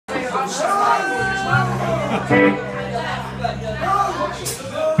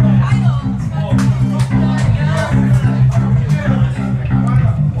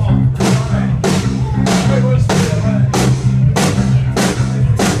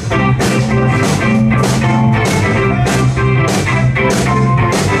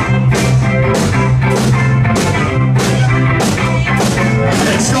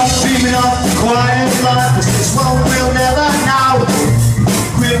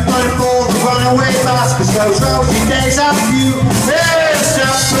Those rosy days are few.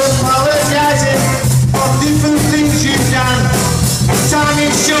 Stop apologizing for different things you've done. Time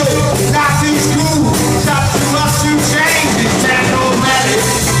is short, life is cool. Stop to us to change this Town Called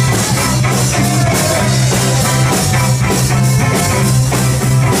Malice.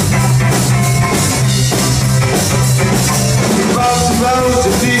 Rows and rows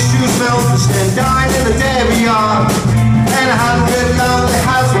of tissues melt and stand dying in the dairy yard. And 100 lonely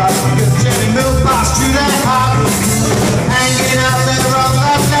housewives turning milk bars to their heart, hanging out their own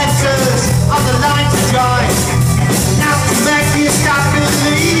love letters on the line to join. Now to make you stop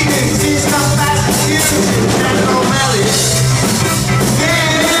believing she's not back to you, Town Called Malice.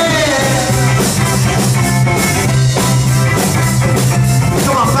 Yeah.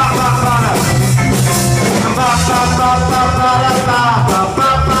 Come on, ba ba ba da, ba ba ba ba ba da, ba ba ba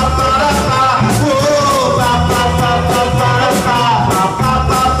ba ba da, ba. Whoa, ba ba ba ba ba da, ba ba ba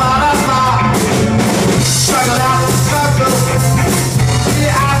ba ba da, ba. Struggle after struggle,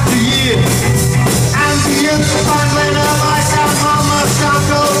 year after year, and the youth finally know myself on my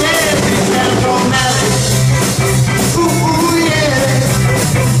circle. Yeah, this Town Called Malice. Ooh, ooh, yeah.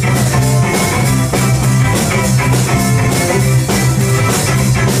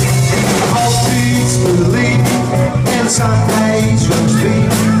 All streets believe in Sunday's roast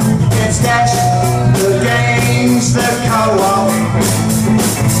beef. It's dash the games, the co-op.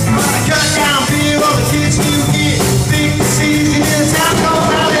 Cut down beer on the kids new gear. Big season in Town Called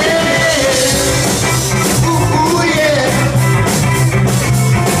Malice. Ooh, ooh, yeah.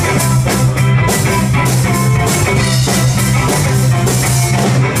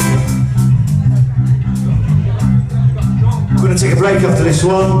 We're going to take a break after this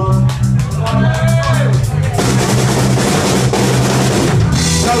one.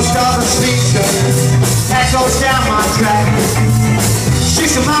 Ghost of a speaker echoes down my track.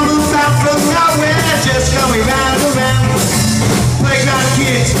 She's a mama found from nowhere, just coming round and round. Playground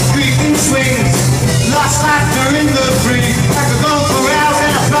kids, creaking swings, lost laughter in the breeze. I could go for hours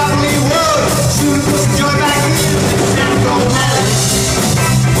and I probably would. Soon put some joy back in Town Called Malice.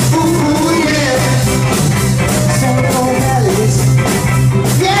 Ooh, ooh, yeah. Town Called Malice.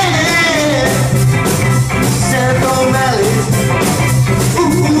 Yeah. Town Called Malice.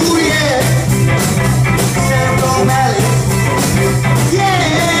 Ooh, yeah. Town Called Malice. Yeah.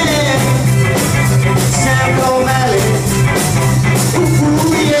 Town Called Malice.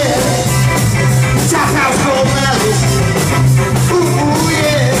 Ooh, yeah. Taphouse Called Malice. Ooh,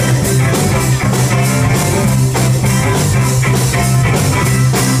 yeah.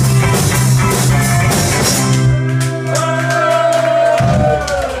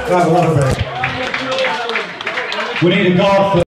 Have a lot of it. We need a golf.